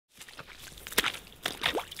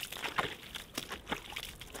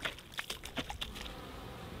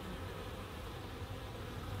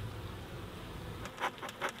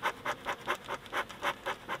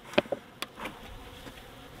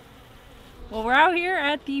Well, we're out here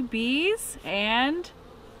at the bees and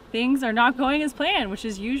things are not going as planned, which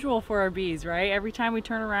is usual for our bees, right? Every time we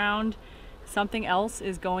turn around, something else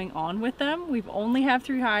is going on with them. We've only have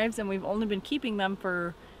 3 hives and we've only been keeping them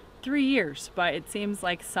for 3 years, but it seems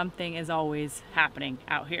like something is always happening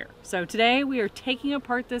out here. So today we are taking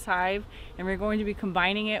apart this hive and we're going to be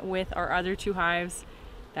combining it with our other 2 hives.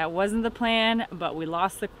 That wasn't the plan, but we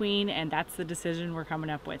lost the queen and that's the decision we're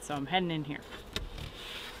coming up with. So I'm heading in here.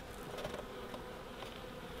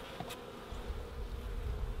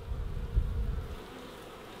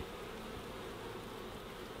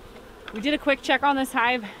 We did a quick check on this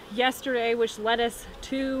hive yesterday, which led us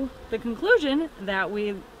to the conclusion that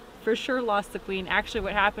we for sure lost the queen. Actually,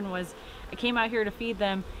 what happened was I came out here to feed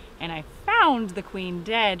them and I found the queen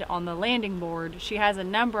dead on the landing board. She has a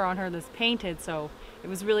number on her that's painted, so it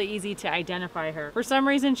was really easy to identify her. For some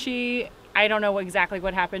reason, I don't know exactly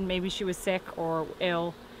what happened. Maybe she was sick or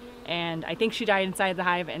ill, and I think she died inside the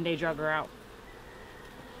hive and they drug her out.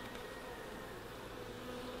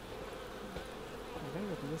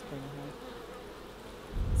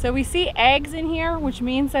 So we see eggs in here, which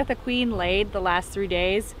means that the queen laid the last 3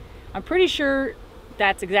 days. I'm pretty sure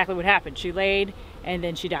that's exactly what happened. She laid and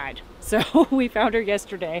then she died. So we found her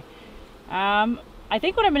yesterday. I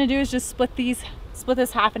think what I'm gonna do is just split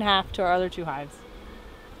this half and half to our other 2 hives.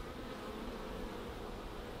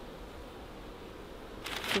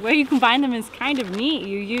 The way you combine them is kind of neat.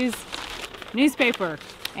 You use newspaper,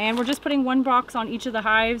 and we're just putting 1 box on each of the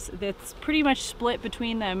hives that's pretty much split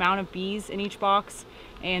between the amount of bees in each box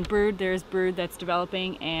and brood. There's brood that's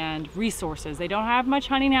developing and resources. They don't have much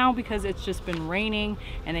honey now because it's just been raining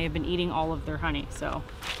and they have been eating all of their honey. So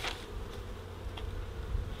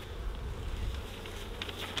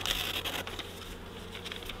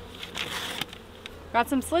got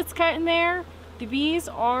some slits cut in there. The bees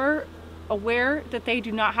are aware that they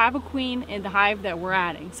do not have a queen in the hive that we're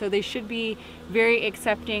adding, so they should be very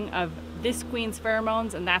accepting of this queen's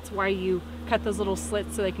pheromones, and that's why you cut those little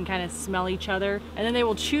slits so they can kind of smell each other, and then they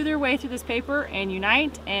will chew their way through this paper and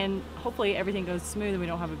unite, and hopefully everything goes smooth and we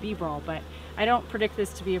don't have a bee brawl. But I don't predict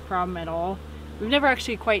this to be a problem at all. We've never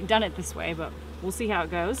actually quite done it this way, but we'll see how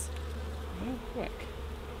it goes. Real quick.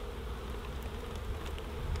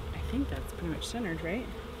 I think that's pretty much centered, right?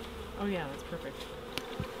 Oh yeah, that's perfect.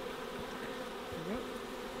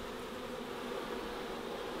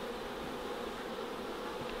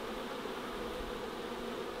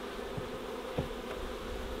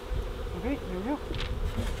 Okay, there we go.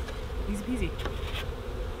 Easy peasy.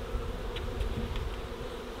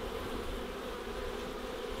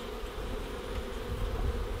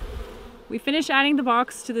 We finished adding the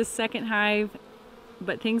box to the second hive,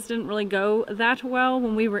 but things didn't really go that well.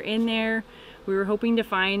 When we were in there, we were hoping to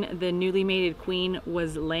find the newly mated queen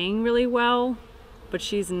was laying really well, but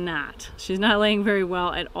she's not. She's not laying very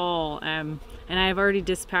well at all. And I've already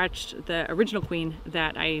dispatched the original queen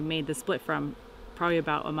that I made the split from probably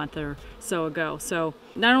about a month or so ago. So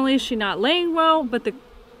not only is she not laying well, but the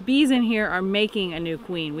bees in here are making a new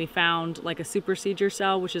queen. We found like a supersedure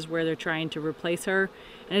cell, which is where they're trying to replace her,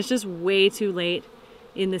 and it's just way too late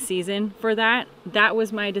in the season for that. That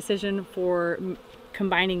was my decision for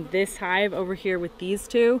combining this hive over here with these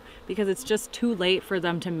 2, because it's just too late for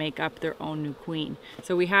them to make up their own new queen.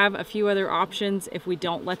 So we have a few other options. If we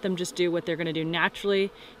don't let them just do what they're going to do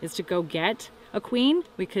naturally, is to go get a queen.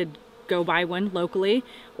 We could go buy one locally,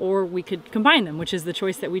 or we could combine them, which is the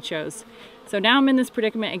choice that we chose. So now I'm in this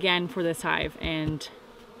predicament again for this hive, and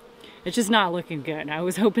it's just not looking good. I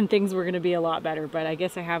was hoping things were going to be a lot better, but I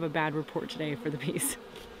guess I have a bad report today for the bees.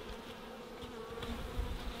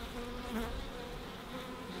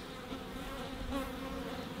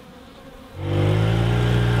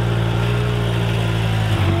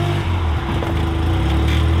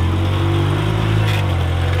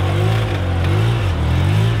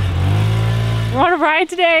 We're on a ride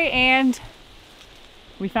today and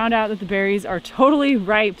we found out that the berries are totally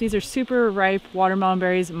ripe. These are super ripe watermelon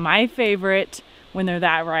berries. My favorite when they're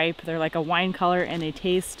that ripe. They're like a wine color and they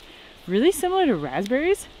taste really similar to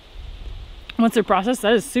raspberries. Once they're processed,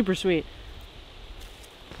 that is super sweet.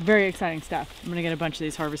 Very exciting stuff. I'm gonna get a bunch of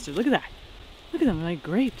these harvested. Look at that. Look at them, they're like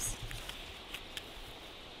grapes.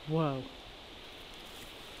 Whoa.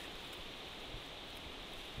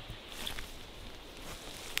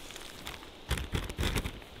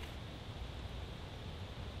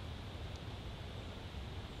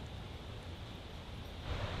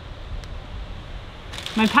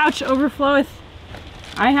 My pouch overfloweth.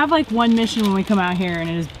 I have like one mission when we come out here, and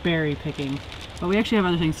it is berry picking. But we actually have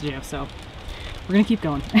other things to do, so we're gonna keep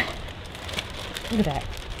going. Look at that.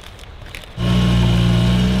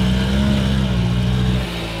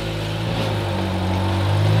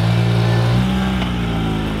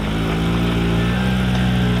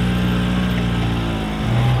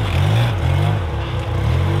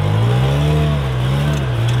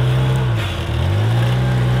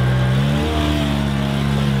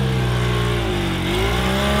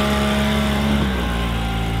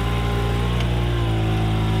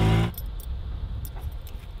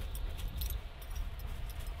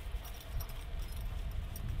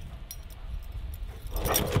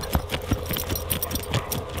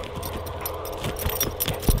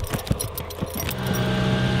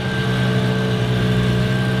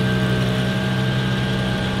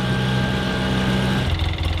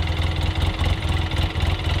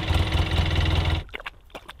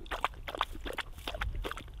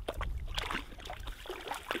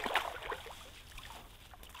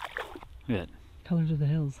 Look at that. Colors of the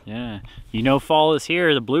hills. Yeah. You know fall is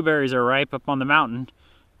here. The blueberries are ripe up on the mountain.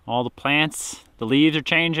 All the plants, the leaves are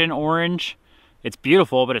changing orange. It's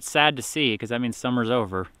beautiful, but it's sad to see because that means summer's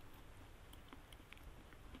over.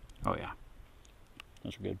 Oh yeah.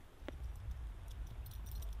 Those are good.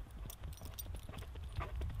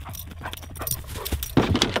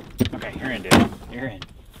 Okay, you're in, dude. You're in.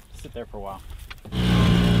 Sit there for a while.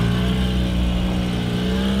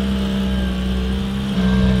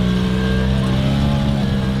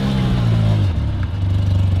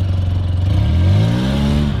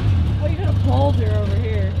 Oh, you got a boulder over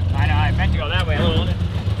here. I know, I meant to go that way a little bit.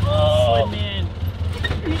 Oh, slid me in.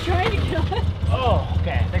 Are you trying to kill it? Oh,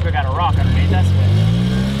 okay. I think we got a rock underneath. That's good.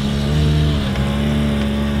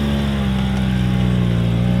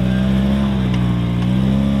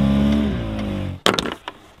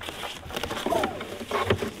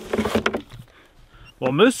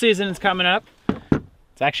 Well, moose season is coming up.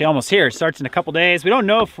 It's actually almost here. It starts in a couple days. We don't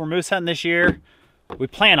know if we're moose hunting this year. We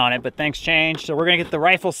plan on it, but things change. So we're gonna get the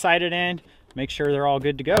rifles sighted in, make sure they're all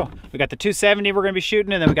good to go. We got the 270 we're gonna be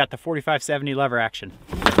shooting, and then we got the 45-70 lever action.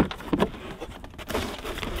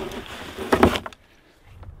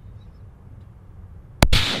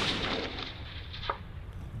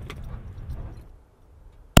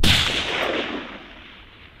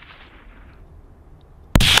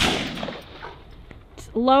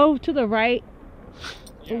 Low to the right.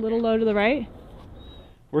 A little low to the right.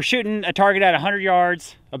 We're shooting a target at 100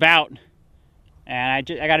 yards, about. And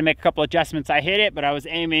I got to make a couple adjustments. I hit it, but I was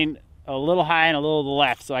aiming a little high and a little to the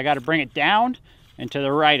left. So I got to bring it down and to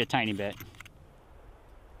the right a tiny bit.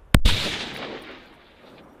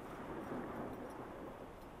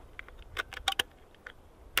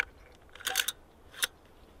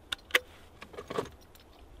 Look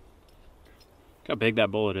how big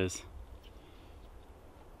that bullet is.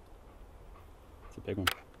 It's a big one.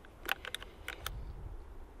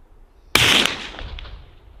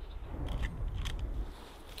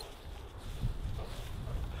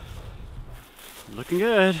 Looking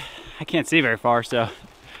good. I can't see very far, so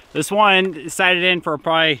this one sighted in for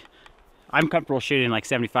probably, I'm comfortable shooting like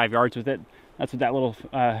 75 yards with it. That's what that little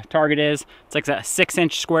target is. It's like a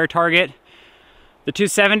 6-inch square target. The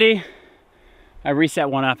 270, I reset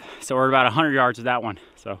one up, so we're about 100 yards with that one.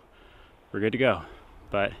 So we're good to go.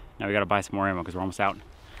 But now we gotta buy some more ammo because we're almost out.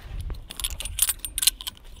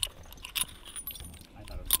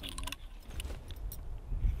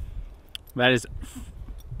 That is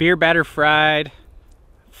beer batter fried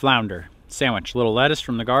flounder sandwich. Little lettuce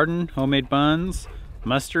from the garden, homemade buns,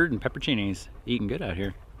 mustard, and pepperoncinis. Eating good out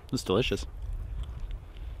here. It's delicious.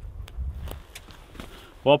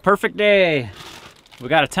 Well, perfect day. We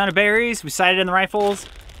got a ton of berries. We sighted in the rifles.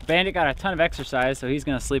 Bandit got a ton of exercise, so he's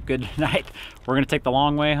gonna sleep good tonight. We're gonna take the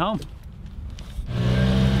long way home.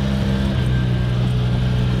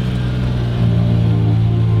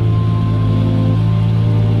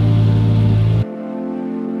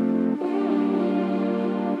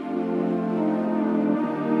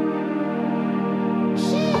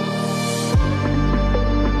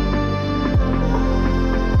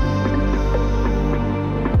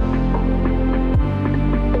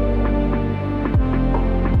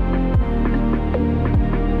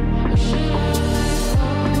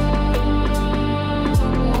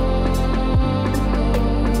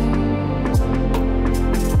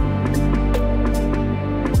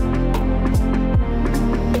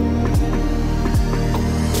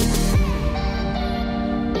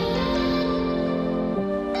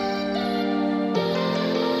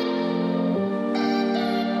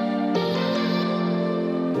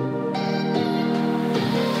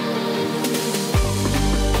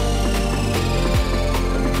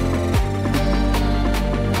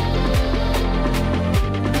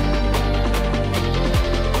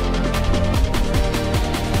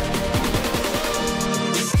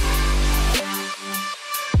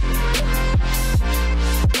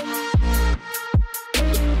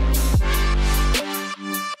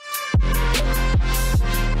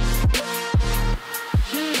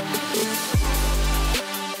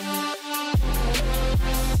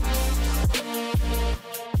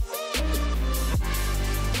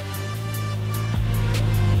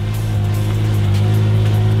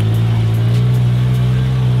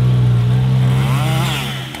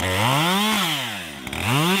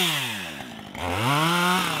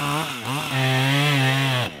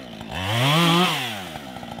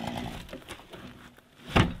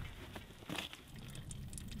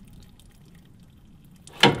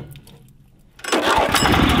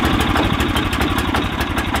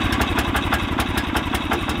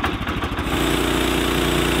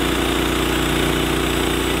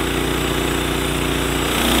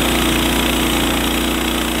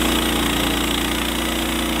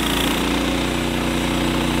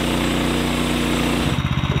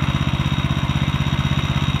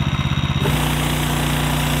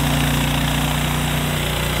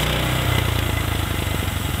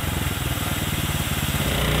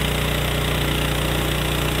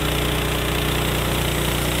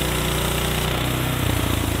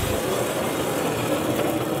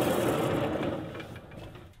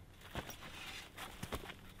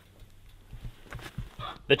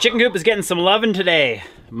 The chicken coop is getting some loving today.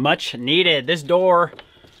 Much needed. This door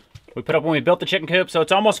we put up when we built the chicken coop, so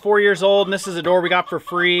it's almost 4 years old, and this is a door we got for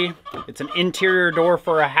free. It's an interior door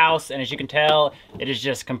for a house, and as you can tell, it is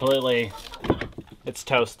just completely, it's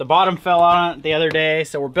toast. The bottom fell on it the other day,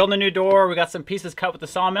 so we're building a new door. We got some pieces cut with the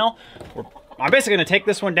sawmill. I'm basically gonna take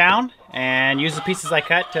this one down and use the pieces I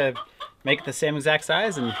cut to make it the same exact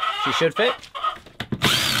size, and she should fit.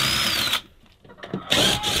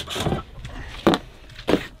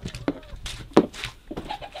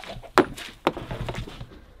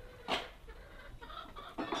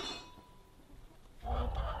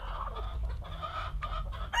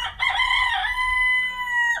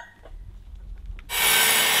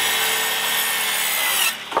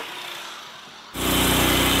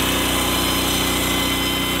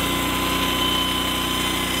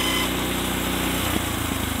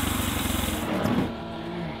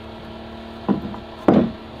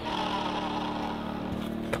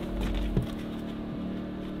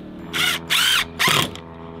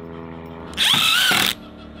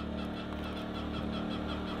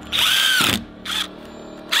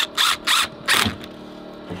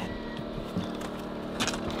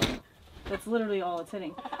 That's literally all it's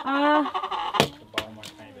hitting.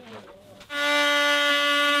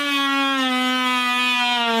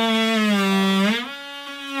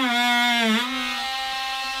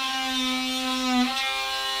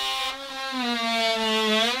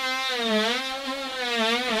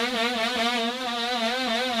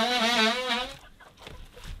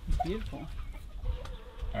 Beautiful.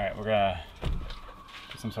 All right, we're gonna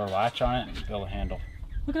put some sort of latch on it and build a handle.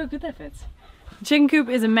 Look how good that fits. The chicken coop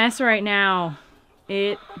is a mess right now.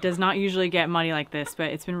 It does not usually get muddy like this, but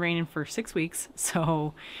it's been raining for 6 weeks.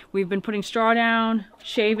 So we've been putting straw down,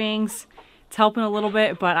 shavings. It's helping a little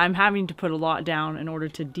bit, but I'm having to put a lot down in order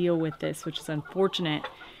to deal with this, which is unfortunate.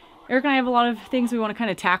 Eric and I have a lot of things we want to kind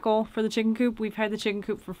of tackle for the chicken coop. We've had the chicken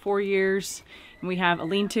coop for 4 years, and we have a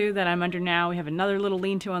lean-to that I'm under now. We have another little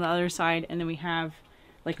lean-to on the other side, and then we have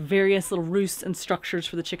like various little roosts and structures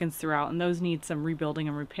for the chickens throughout, and those need some rebuilding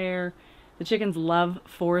and repair. The chickens love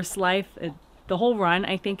forest life. The whole run,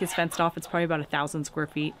 I think, is fenced off. It's probably about 1,000 square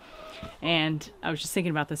feet. And I was just thinking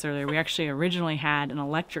about this earlier. We actually originally had an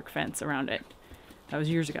electric fence around it. That was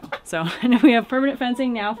years ago. So I know we have permanent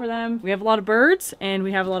fencing now for them. We have a lot of birds and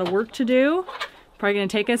we have a lot of work to do. Probably gonna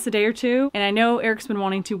take us a day or two. And I know Eric's been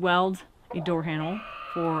wanting to weld a door handle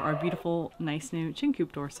for our beautiful, nice new chicken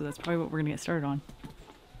coop door. So that's probably what we're gonna get started on.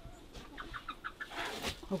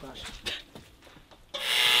 Oh gosh.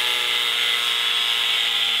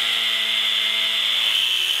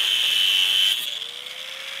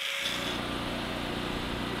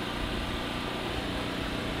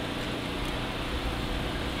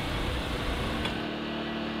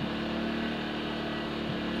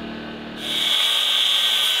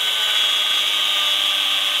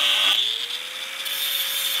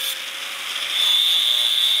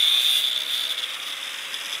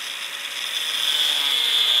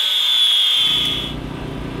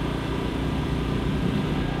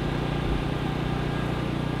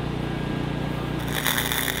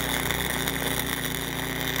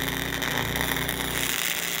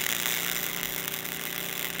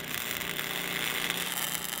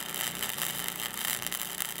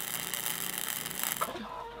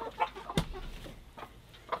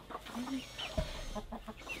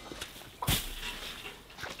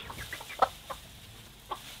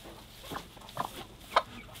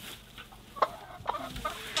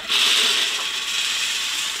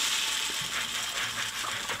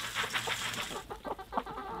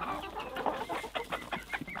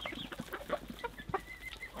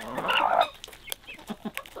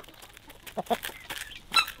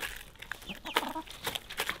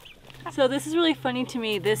 So this is really funny to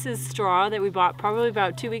me. This is straw that we bought probably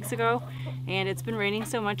about 2 weeks ago, and it's been raining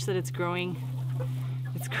so much that it's growing,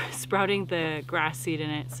 it's sprouting the grass seed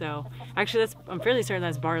in it. So actually I'm fairly certain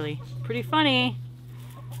that's barley. Pretty funny.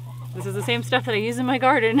 This is the same stuff that I use in my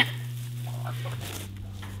garden.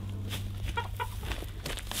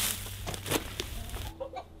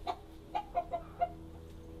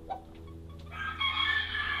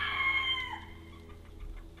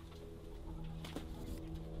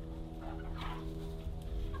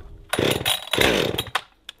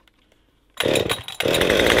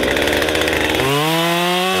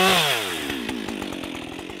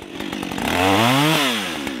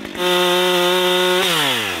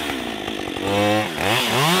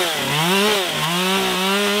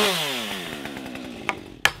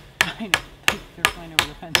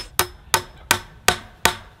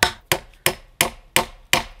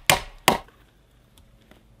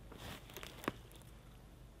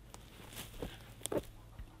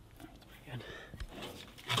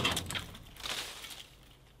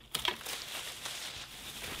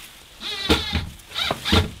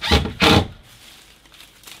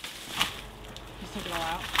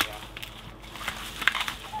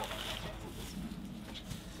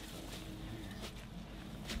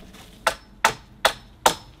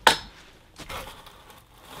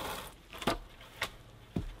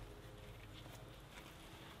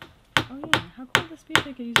 How cool would this be if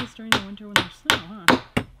they could use this during the winter when there's snow, huh?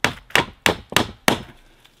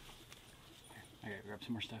 I gotta grab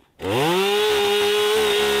some more stuff.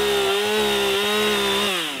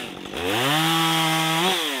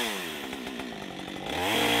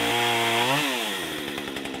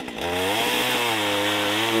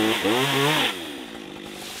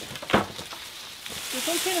 This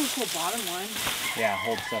one's kind of a cool bottom one. Yeah,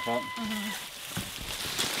 hold stuff up.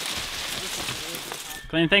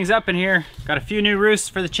 Cleaning things up in here. Got a few new roosts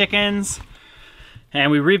for the chickens.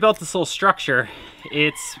 And we rebuilt this little structure.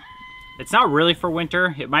 It's not really for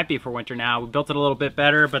winter. It might be for winter now. We built it a little bit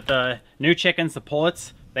better, but the new chickens, the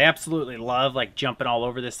pullets, they absolutely love like jumping all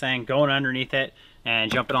over this thing, going underneath it,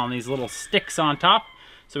 and jumping on these little sticks on top.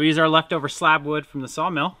 So we use our leftover slab wood from the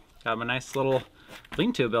sawmill. Got them a nice little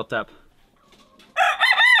lean-to built up.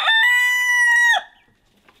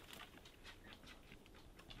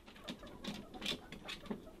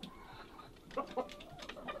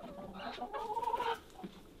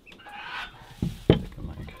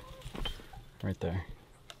 Right there.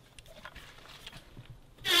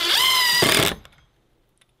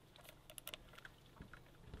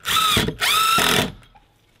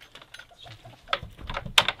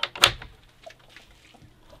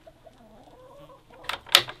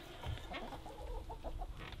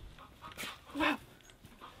 Wow.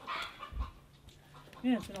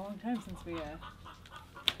 Yeah, it's been a long time since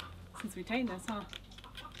we tightened this, huh?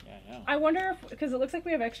 Yeah. I wonder if, because it looks like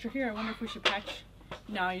we have extra here, I wonder if we should patch.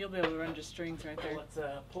 No, you'll be able to run just strings right there. Let's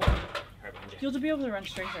pull it. Right behind you. You'll be able to run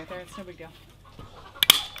strings right there. It's no big deal.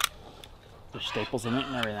 There's staples in it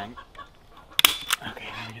and everything. Okay,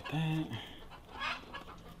 let me get that.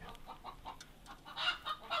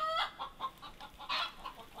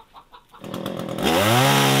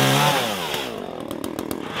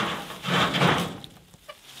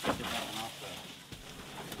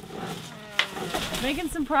 Making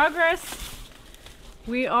some progress.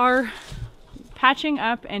 We are patching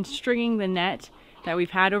up and stringing the net that we've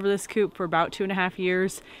had over this coop for about 2.5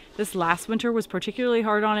 years. This last winter was particularly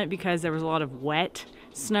hard on it because there was a lot of wet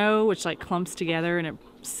snow, which like clumps together and it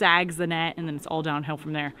sags the net, and then it's all downhill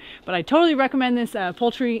from there. But I totally recommend this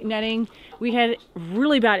poultry netting. We had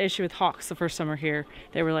really bad issue with hawks the first summer here.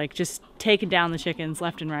 They were like just taking down the chickens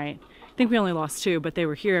left and right. I think we only lost 2, but they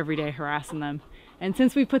were here every day harassing them. And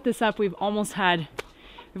since we put this up, we've almost had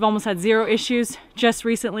 0 issues. Just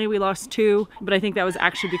recently we lost 2, but I think that was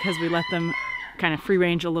actually because we let them kind of free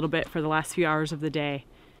range a little bit for the last few hours of the day.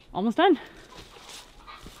 Almost done.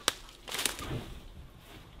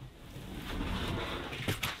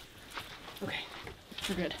 Okay,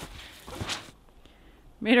 we're good.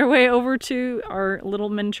 Made our way over to our little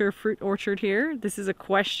miniature fruit orchard here. This is a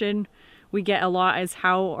question we get a lot, is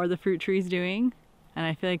how are the fruit trees doing? And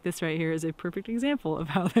I feel like this right here is a perfect example of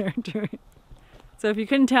how they're doing. So if you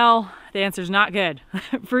couldn't tell, the answer is not good.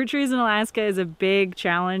 Fruit trees in Alaska is a big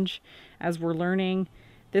challenge as we're learning.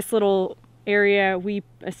 This little area we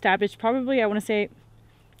established probably, I want to say,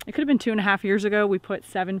 it could have been 2.5 years ago. We put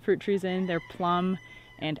 7 fruit trees in. They're plum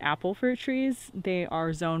and apple fruit trees. They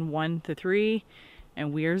are zone 1 to 3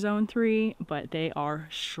 and we're zone 3, but they are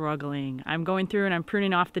struggling. I'm going through and I'm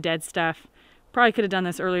pruning off the dead stuff. Probably could have done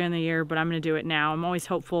this earlier in the year, but I'm going to do it now. I'm always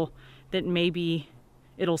hopeful that maybe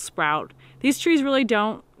it'll sprout. These trees really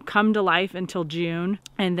don't come to life until June,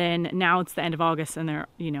 and then now it's the end of August and they're,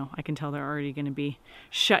 you know, I can tell they're already going to be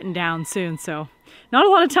shutting down soon, so not a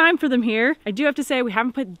lot of time for them here. I do have to say we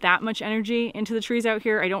haven't put that much energy into the trees out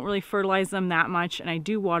here. I don't really fertilize them that much, and I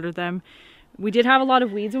do water them. We did have a lot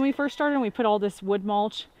of weeds when we first started, and we put all this wood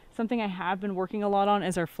mulch. Something I have been working a lot on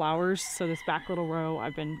is our flowers. So this back little row,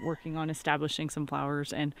 I've been working on establishing some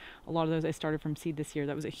flowers, and a lot of those I started from seed this year.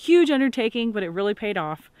 That was a huge undertaking, but it really paid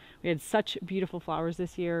off. We had such beautiful flowers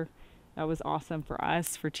this year. That was awesome for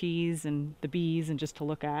us, for teas and the bees, and just to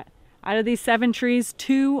look at. Out of these 7 trees,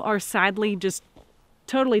 2 are sadly just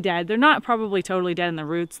totally dead. They're not probably totally dead in the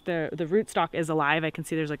roots. The rootstock is alive. I can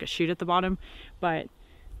see there's like a shoot at the bottom, but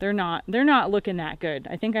they're not looking that good.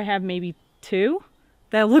 I think I have maybe 2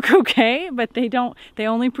 that look okay, but they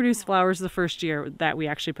only produce flowers the first year that we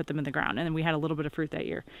actually put them in the ground, and then we had a little bit of fruit that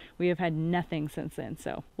year. We have had nothing since then,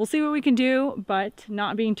 so we'll see what we can do, but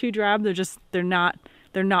not being too drab, they're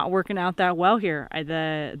not working out that well here.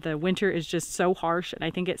 The winter is just so harsh, and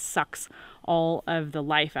I think it sucks all of the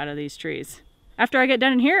life out of these trees. After I get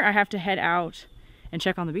done in here, I have to head out and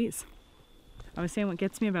check on the bees. I was saying what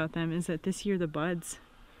gets me about them is that this year the buds,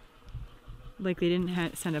 like, they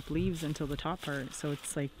didn't send up leaves until the top part, so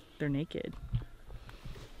it's like they're naked.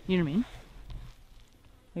 You know what I mean?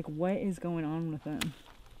 Like, what is going on with them?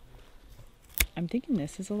 I'm thinking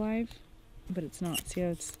this is alive, but it's not. See how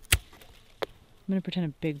it's I'm gonna pretend a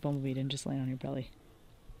big bumblebee didn't just land on your belly.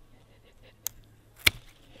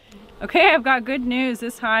 Okay, I've got good news.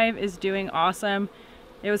 This hive is doing awesome.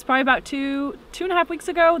 It was probably about two and a half weeks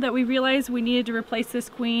ago that we realized we needed to replace this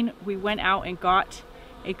queen. We went out and got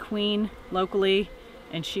a queen locally,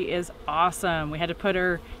 and she is awesome. We had to put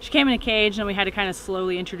her, she came in a cage, and we had to kind of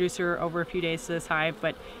slowly introduce her over a few days to this hive,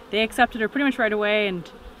 but they accepted her pretty much right away,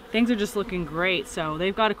 and things are just looking great. So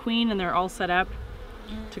they've got a queen and they're all set up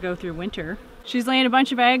to go through winter. She's laying a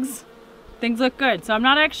bunch of eggs. Things look good. So I'm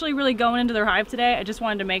not actually really going into their hive today. I just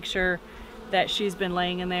wanted to make sure that she's been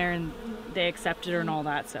laying in there and they accepted her and all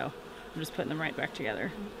that. So I'm just putting them right back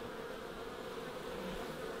together.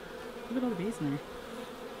 Look at all the bees in there.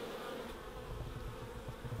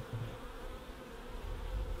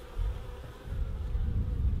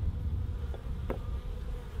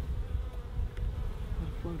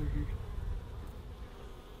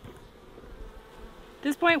 At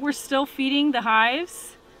this point, we're still feeding the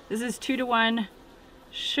hives. This is 2-to-1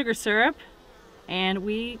 sugar syrup, and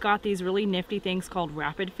we got these really nifty things called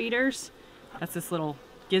rapid feeders. That's this little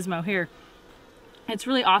gizmo here. It's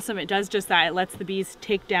really awesome. It does just that. It lets the bees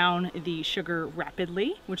take down the sugar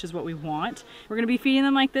rapidly, which is what we want. We're gonna be feeding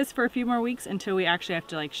them like this for a few more weeks until we actually have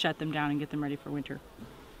to like shut them down and get them ready for winter.